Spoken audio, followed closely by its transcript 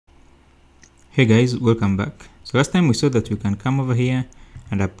Hey guys, welcome back. So last time we saw that we can come over here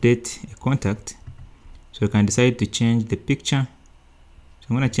and update a contact. So we can decide to change the picture. So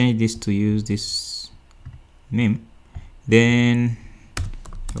I'm going to change this to use this name. Then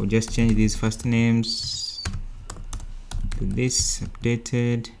I'll just change these first names to this,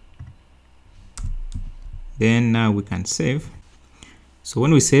 updated. Then now we can save. So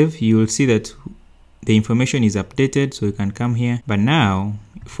when we save, you will see that the information is updated, so you can come here. But now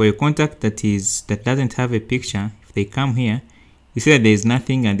for a contact that doesn't have a picture, if they come here, you see that there is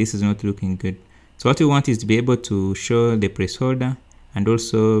nothing and this is not looking good. So what we want is to be able to show the placeholder and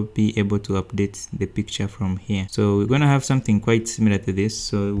also be able to update the picture from here. So we're going to have something quite similar to this.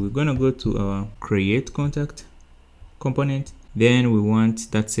 So we're going to go to our create contact component. Then we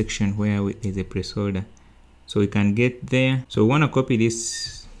want that section where there's a placeholder. So we can get there. So we want to copy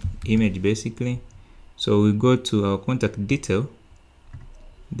this image basically. So we go to our contact detail.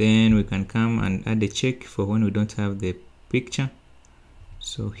 Then we can come and add a check for when we don't have the picture.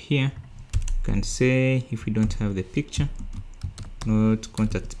 So here you can say if we don't have the picture, not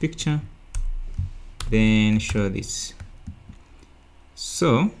contact picture, then show this.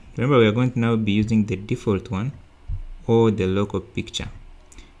 So remember, we are going to now be using the default one or the local picture.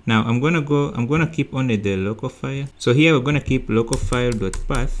 Now I'm gonna keep only the local file. So here we're gonna keep local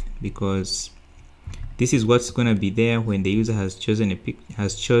file.path because this is what's gonna be there when the user has chosen a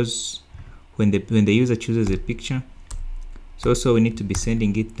when the user chooses a picture. So also we need to be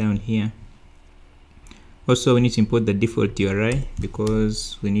sending it down here. Also we need to import the default URI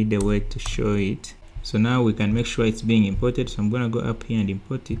because we need a way to show it. So now we can make sure it's being imported. So I'm gonna go up here and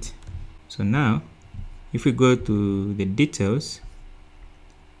import it. So now if we go to the details,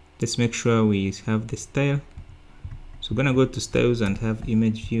 let's make sure we have the style. So we're gonna go to styles and have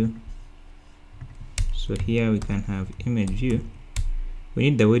image view. So here we can have image view. We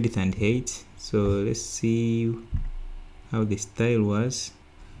need the width and height. So let's see how the style was.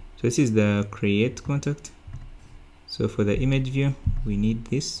 So this is the create contact. So for the image view, we need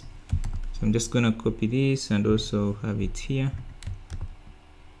this. So I'm just gonna copy this and also have it here.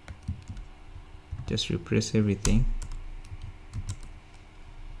 Just replace everything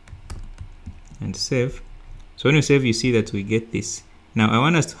and save. So when you save, you see that we get this. Now I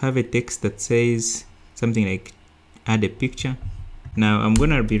want us to have a text that says something like add a picture. Now I'm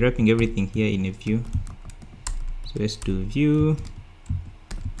gonna be wrapping everything here in a view. So let's do view.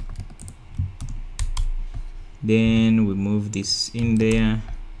 Then we move this in there.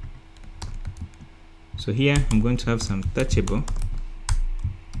 So here I'm going to have some touchable.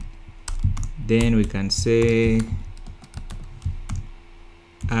 Then we can say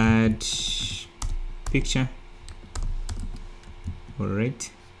add picture. All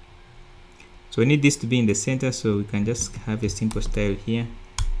right. So we need this to be in the center, so we can just have a simple style here.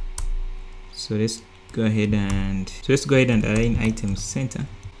 So let's go ahead and align items center.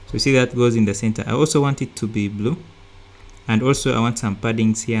 So you see that goes in the center. I also want it to be blue, and also I want some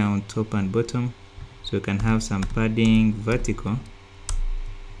paddings here on top and bottom. So we can have some padding vertical.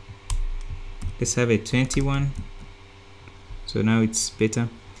 Let's have a 21. So now it's better.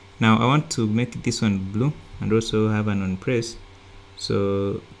 Now I want to make this one blue and also have an on press.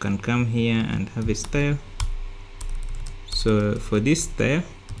 So you can come here and have a style. So for this style,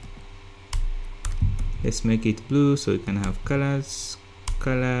 let's make it blue so you can have colors,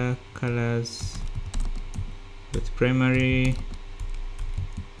 colors, with primary.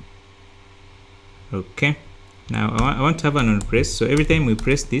 Okay. Now I want to have an on press. So every time we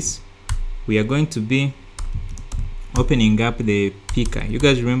press this, we are going to be opening up the picker. You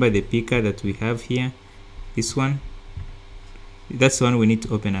guys remember the picker that we have here? This one. That's the one we need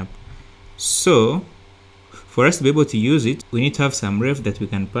to open up. So for us to be able to use it, we need to have some ref that we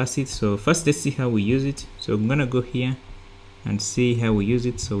can pass it. So first let's see how we use it. So I'm gonna go here and see how we use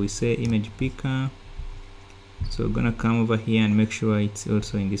it. So we say image picker. So we're gonna come over here and make sure it's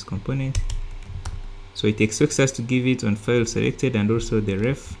also in this component. So it expects us to give it on file selected and also the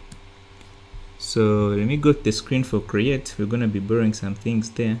ref. So let me go to the screen for create. We're gonna be borrowing some things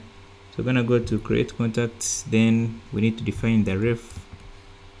there. So we're gonna go to create contacts, then we need to define the ref.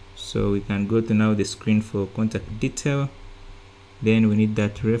 So we can go to now the screen for contact detail. Then we need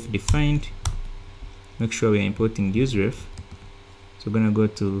that ref defined. Make sure we are importing use ref. So we're gonna go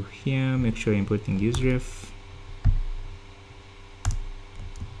to here, make sure you're importing use ref.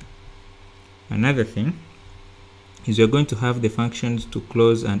 Another thing is we're going to have the functions to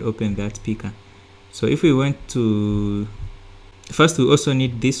close and open that picker. So if we went to first, we also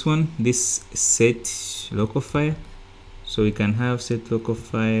need this one, this set local file. So we can have set local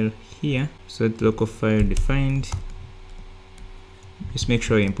file here, set local file defined. Just make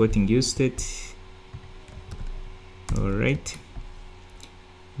sure you're importing use state. All right.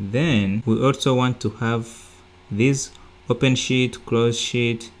 Then we also want to have this open sheet, close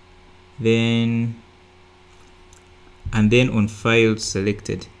sheet, and then on file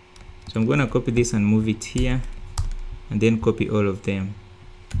selected. So I'm gonna copy this and move it here, and then copy all of them.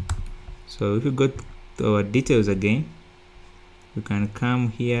 So if we go to our details again, we can come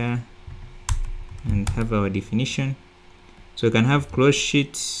here and have our definition. So we can have close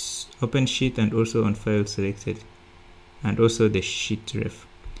sheet, open sheet, and also on file selected, and also the sheet ref.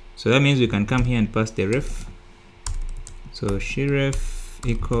 So that means we can come here and pass the ref. So sheet ref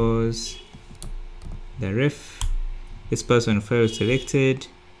equals the ref. Let's pass on file selected,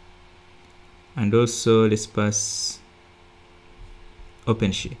 and also let's pass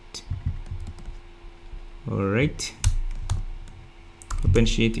open sheet. All right, open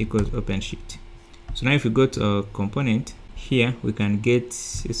sheet equals open sheet. So now if we go to our component here, we can get,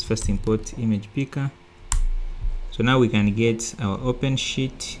 let's first import image picker. So now we can get our open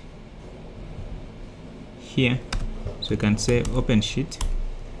sheet here. So we can say open sheet.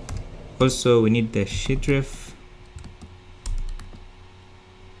 Also we need the sheet ref,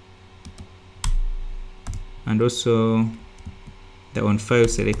 and also the on file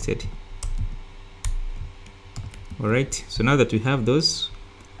selected. All right, so now that we have those,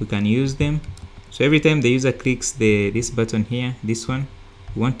 we can use them. So every time the user clicks this button here, this one,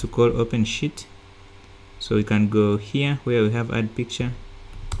 we want to call open sheet. So we can go here where we have add picture,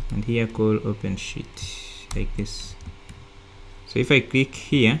 and here call open sheet like this. So if I click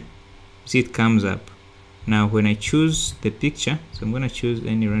here, see it comes up. Now when I choose the picture, so I'm going to choose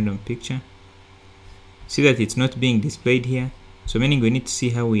any random picture, see that it's not being displayed here. So meaning we need to see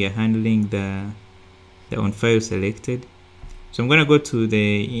how we are handling the on file selected. So I'm going to go to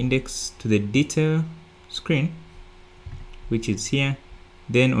the index, to the detail screen, which is here.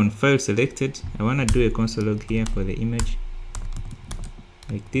 Then on file selected, I want to do a console log here for the image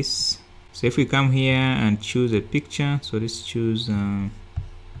like this. So if we come here and choose a picture, so let's choose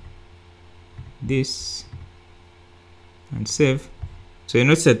this and save. So you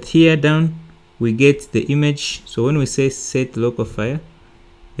notice that here down we get the image. So when we say set local file,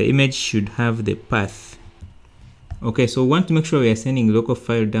 the image should have the path. Okay, so we want to make sure we are sending local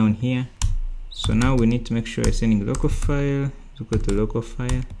file down here. So now we need to make sure we're sending local file. So go to local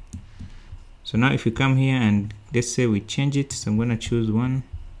file. So now if we come here and let's say we change it, so I'm going to choose one,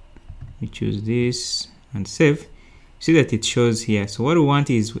 we choose this and save. See that it shows here. So what we want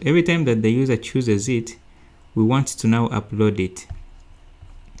is every time that the user chooses it, we want to now upload it.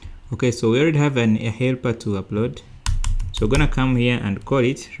 Okay, so we already have a helper to upload. So we're going to come here and call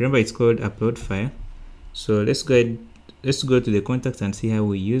it. Remember, it's called upload file. So let's go to the contact and see how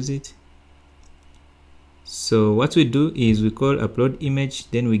we use it. So what we do is we call upload image,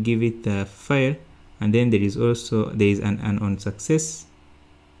 then we give it the file, and then there is an on success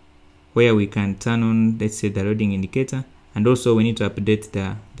where we can turn on, let's say, the loading indicator, and also we need to update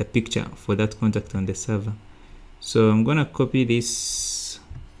the picture for that contact on the server. So I'm gonna copy this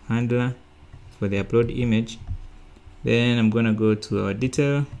handler for the upload image. Then I'm gonna go to our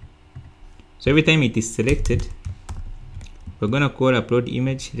detail. So every time it is selected, we're gonna call upload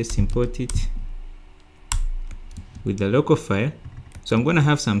image. Let's import it with the local file. So I'm gonna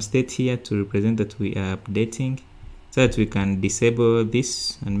have some state here to represent that we are updating, so that we can disable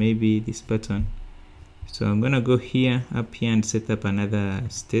this and maybe this button. So I'm gonna go here, up here, and set up another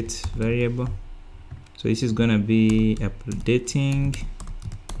state variable. So this is gonna be updating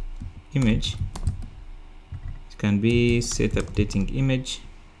image. It can be set updating image.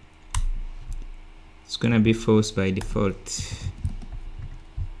 It's gonna be false by default.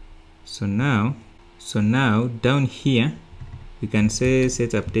 So now down here we can say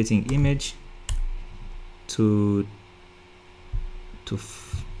set updating image to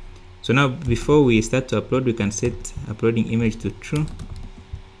so now before we start to upload, we can set uploading image to true.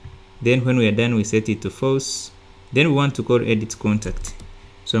 Then when we are done, we set it to false. Then we want to call edit contact.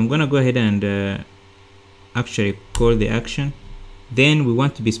 So I'm gonna go ahead and actually call the action. Then we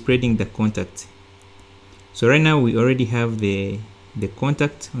want to be spreading the contact. So right now we already have the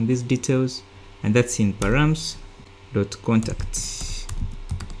contact on these details, and that's in params.contact.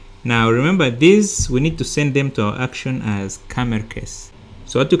 Now remember, these we need to send them to our action as camel case.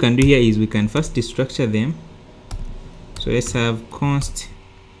 So what you can do here is we can first destructure them. So let's have const,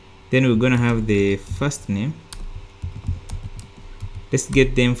 then we're gonna have the first name. Let's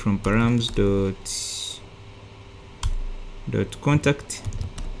get them from params.contact.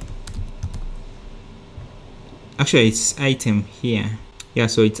 Actually it's item here. Yeah,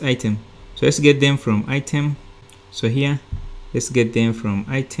 so it's item. So let's get them from item. So here Let's get them from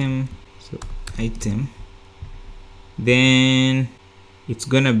item. So item, then it's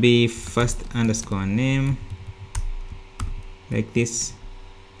gonna be first underscore name, like this.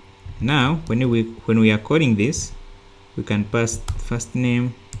 Now when we are coding this, we can pass first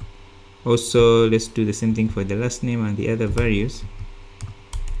name. Also, let's do the same thing for the last name and the other values.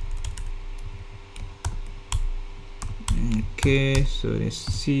 Okay, so let's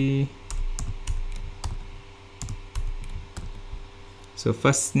see. So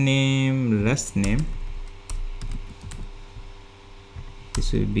first name, last name.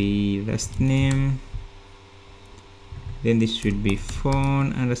 This will be last name. Then this should be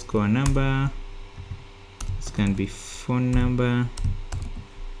phone underscore number. This can be phone number.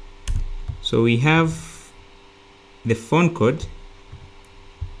 So we have the phone code.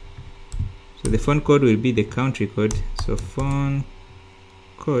 So the phone code will be the country code. So phone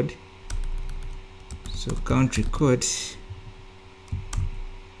code. So country code.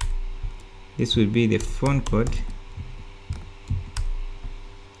 This will be the phone code.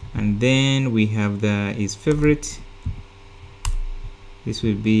 And then we have the is favorite. This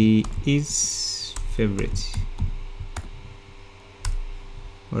will be is favorite.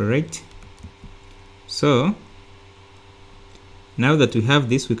 All right. So now that we have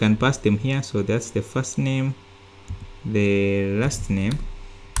this, we can pass them here. So that's the first name, the last name,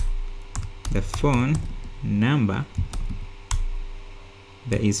 the phone number,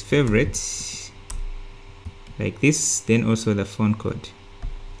 the is favorite, like this, then also the phone code.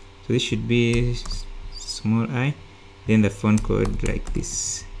 So this should be small I, then the phone code like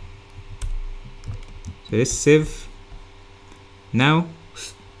this. So let's save. Now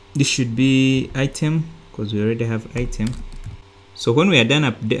this should be item, because we already have item. So when we are done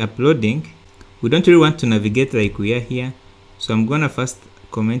uploading, we don't really want to navigate like we are here. So I'm gonna first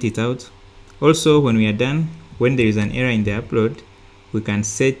comment it out. Also, when we are done, when there is an error in the upload, we can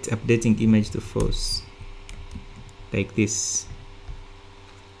set updating image to false, like this.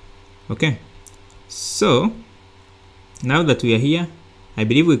 Okay, so now that we are here, I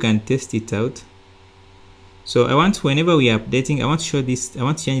believe we can test it out. So I want, whenever we are updating, I want to show this, I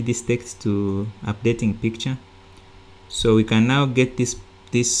want to change this text to updating picture. So we can now get this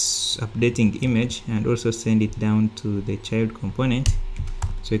updating image and also send it down to the child component.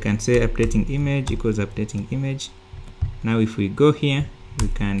 So we can say updating image equals updating image. Now if we go here, we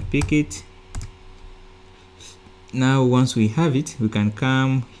can pick it. Now once we have it, we can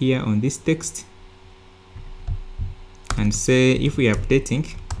come here on this text and say if we are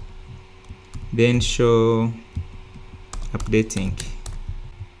updating, then show updating.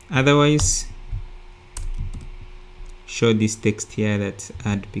 Otherwise, show this text here that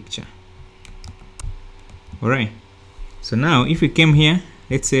add picture. Alright, so now if we came here,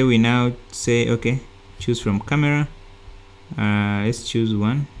 let's say we now say okay, choose from camera. Let's choose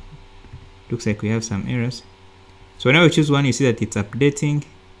one. Looks like we have some errors. So whenever we choose one, you see that it's updating,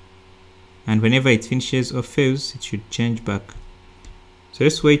 and whenever it finishes or fails, it should change back. So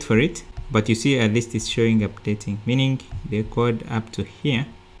let's wait for it. But you see at least it's showing updating, meaning the code up to here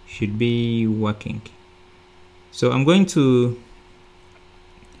should be working. So I'm going to,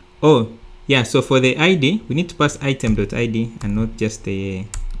 oh yeah, so for the ID, we need to pass item.id and not just the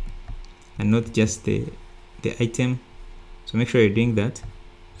item. So make sure you're doing that.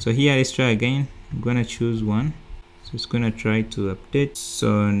 So here, let's try again. I'm gonna choose one. So it's gonna try to update.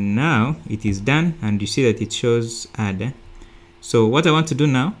 So now it is done, and you see that it shows add. So what I want to do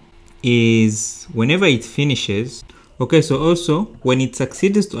now is whenever it finishes, okay, so also when it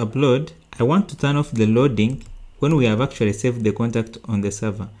succeeds to upload, I want to turn off the loading when we have actually saved the contact on the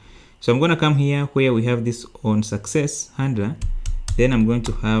server. So I'm going to come here where we have this on success handler, then I'm going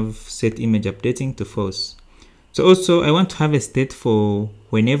to have set image updating to false. So also I want to have a state for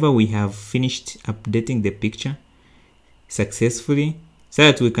whenever we have finished updating the picture successfully, so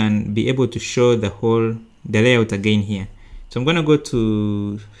that we can be able to show the layout again here. So I'm going to go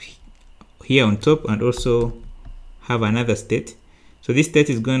to here on top and also have another state. So this state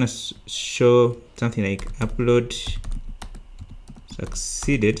is going to show something like upload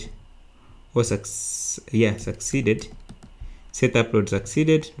succeeded, or succeeded. Set upload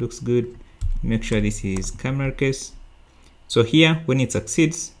succeeded, looks good. Make sure this is camera case. So here when it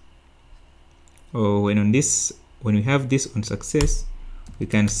succeeds, or when we have this on success, we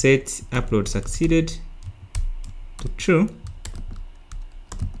can set upload succeeded to true.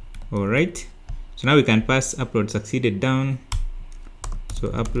 All right, so now we can pass upload succeeded down. So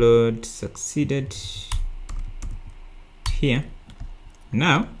upload succeeded here.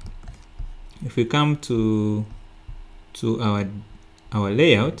 Now if we come to our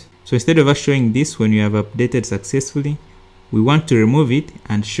layout, so instead of us showing this when you have updated successfully, we want to remove it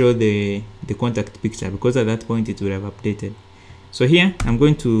and show the contact picture, because at that point it would have updated. So here I'm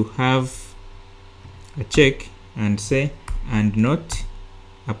going to have a check and say and not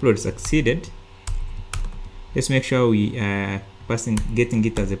upload succeeded. Let's make sure we are getting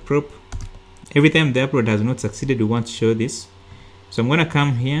it as a prop. Every time the upload has not succeeded, we want to show this. So I'm gonna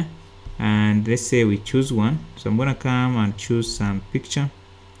come here and let's say we choose one. So I'm gonna come and choose some picture.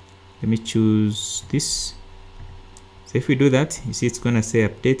 Let me choose this. So if we do that, you see it's gonna say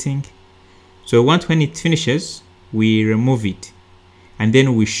updating. So once when it finishes, we remove it and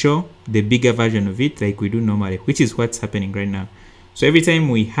then we show the bigger version of it like we do normally, which is what's happening right now. So every time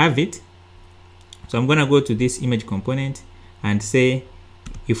we have it, so I'm gonna go to this image component and say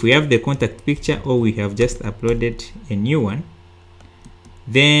if we have the contact picture or we have just uploaded a new one,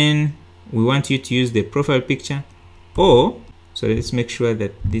 then we want you to use the profile picture. Or so let's make sure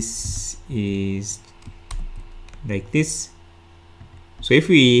that this is like this. So if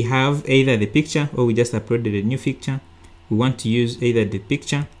we have either the picture or we just uploaded a new picture, we want to use either the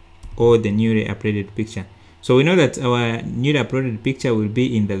picture or the newly uploaded picture. So we know that our newly uploaded picture will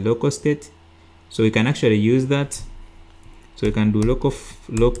be in the local state, so we can actually use that. So we can do local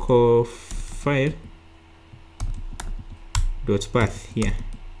file dot path here.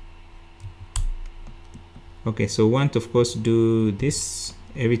 Okay, so we want of course do this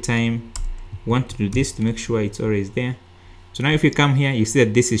every time. We want to do this to make sure it's always there. So now if you come here, you see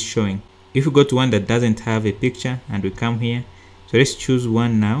that this is showing. If we go to one that doesn't have a picture and we come here, so let's choose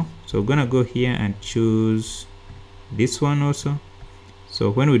one now. So we're gonna go here and choose this one also. So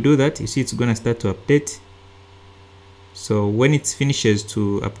when we do that, you see it's gonna start to update. So when it finishes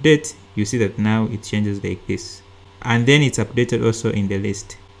to update, you see that now it changes like this, and then it's updated also in the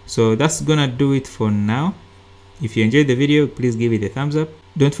list. So that's gonna do it for now. If you enjoyed the video, please give it a thumbs up.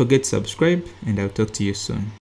 Don't forget to subscribe, and I'll talk to you soon.